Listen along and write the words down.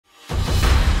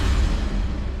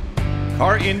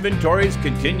Car inventories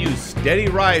continue steady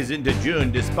rise into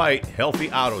June despite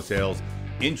healthy auto sales,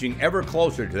 inching ever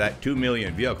closer to that 2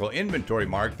 million vehicle inventory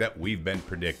mark that we've been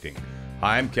predicting.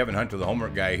 Hi, I'm Kevin Hunter, the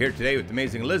Homework Guy, here today with the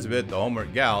amazing Elizabeth, the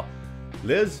Homework Gal.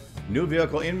 Liz, new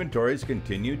vehicle inventories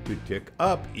continued to tick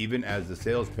up even as the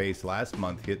sales pace last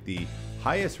month hit the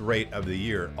highest rate of the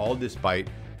year, all despite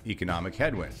economic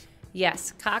headwinds.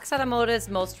 Yes, Cox Automotive's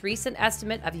most recent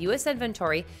estimate of U.S.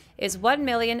 inventory is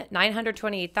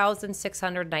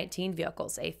 1,928,619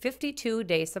 vehicles, a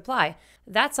 52-day supply.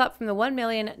 That's up from the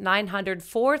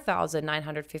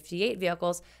 1,904,958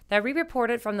 vehicles that we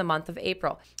reported from the month of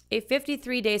April, a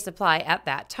 53-day supply at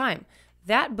that time.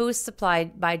 That boosts supply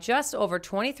by just over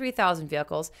 23,000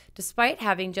 vehicles, despite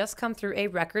having just come through a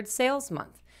record sales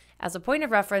month. As a point of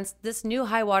reference, this new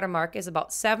high water mark is about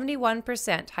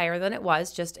 71% higher than it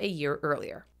was just a year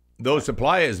earlier. Though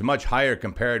supply is much higher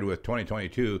compared with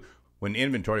 2022, when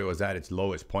inventory was at its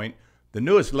lowest point, the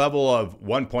newest level of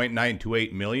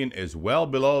 1.928 million is well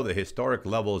below the historic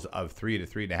levels of 3 to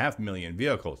 3.5 million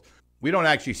vehicles. We don't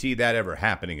actually see that ever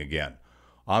happening again.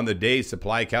 On the day's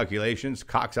supply calculations,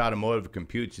 Cox Automotive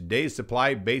computes days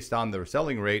supply based on the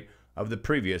selling rate of the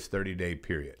previous 30-day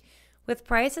period. With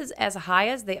prices as high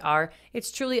as they are,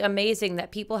 it's truly amazing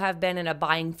that people have been in a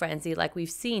buying frenzy like we've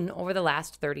seen over the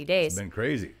last 30 days. It's been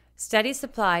crazy. Steady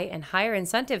supply and higher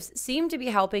incentives seem to be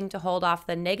helping to hold off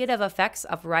the negative effects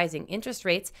of rising interest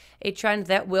rates, a trend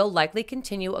that will likely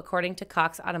continue according to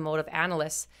Cox Automotive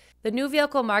analysts. The new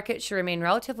vehicle market should remain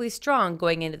relatively strong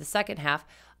going into the second half,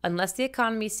 unless the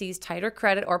economy sees tighter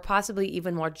credit or possibly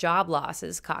even more job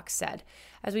losses, Cox said.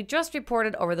 As we just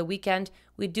reported over the weekend,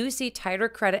 we do see tighter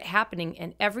credit happening,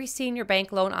 and every senior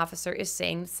bank loan officer is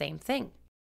saying the same thing.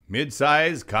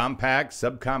 Mid-size, compact,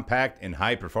 subcompact, and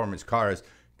high-performance cars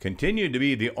continue to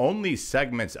be the only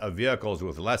segments of vehicles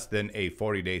with less than a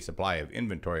 40-day supply of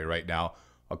inventory right now,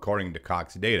 according to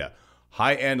Cox data.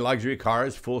 High-end luxury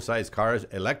cars, full-size cars,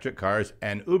 electric cars,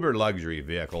 and uber luxury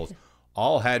vehicles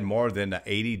all had more than an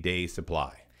 80-day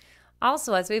supply.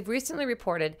 Also, as we've recently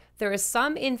reported, there is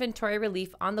some inventory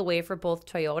relief on the way for both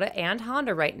Toyota and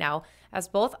Honda right now, as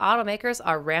both automakers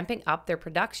are ramping up their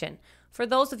production. For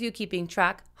those of you keeping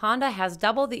track, Honda has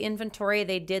doubled the inventory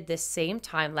they did this same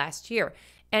time last year,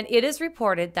 and it is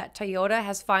reported that Toyota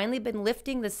has finally been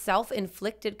lifting the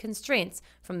self-inflicted constraints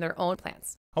from their own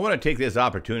plants. I want to take this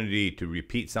opportunity to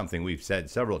repeat something we've said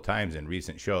several times in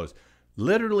recent shows.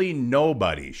 Literally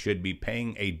nobody should be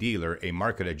paying a dealer a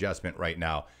market adjustment right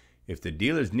now. If the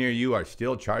dealers near you are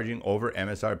still charging over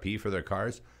MSRP for their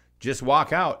cars, just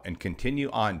walk out and continue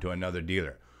on to another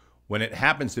dealer. When it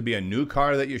happens to be a new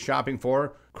car that you're shopping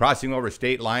for, crossing over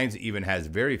state lines even has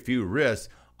very few risks,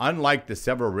 unlike the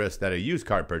several risks that a used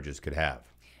car purchase could have.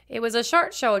 It was a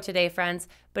short show today, friends,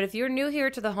 but if you're new here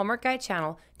to the Homework Guy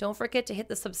channel, don't forget to hit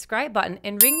the subscribe button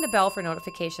and ring the bell for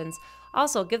notifications.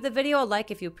 Also, give the video a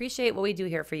like if you appreciate what we do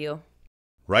here for you.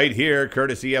 Right here,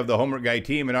 courtesy of the Homework Guy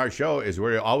team in our show, is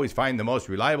where you'll always find the most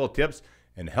reliable tips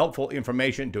and helpful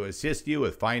information to assist you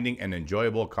with finding an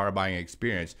enjoyable car buying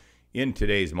experience in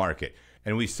today's market.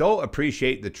 And we so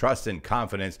appreciate the trust and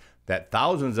confidence that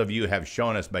thousands of you have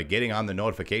shown us by getting on the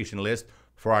notification list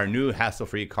for our new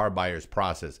hassle-free car buyers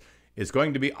process. It's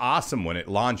going to be awesome when it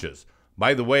launches.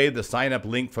 By the way, the sign-up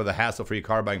link for the hassle-free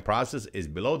car buying process is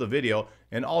below the video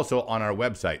and also on our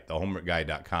website,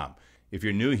 thehomeworkguy.com. If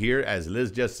you're new here, as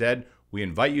Liz just said, we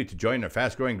invite you to join our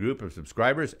fast-growing group of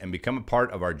subscribers and become a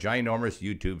part of our ginormous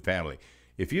YouTube family.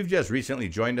 If you've just recently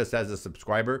joined us as a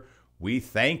subscriber, we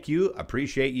thank you,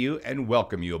 appreciate you, and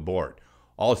welcome you aboard.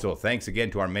 Also, thanks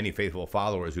again to our many faithful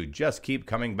followers who just keep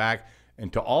coming back,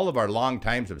 and to all of our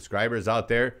longtime subscribers out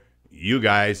there, you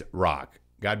guys rock.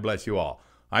 God bless you all.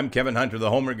 I'm Kevin Hunter, the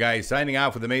Homework Guy, signing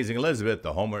off with amazing Elizabeth,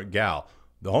 the Homework Gal.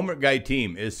 The Homework Guy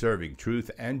team is serving truth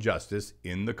and justice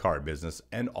in the car business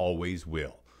and always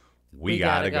will. We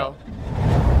gotta go.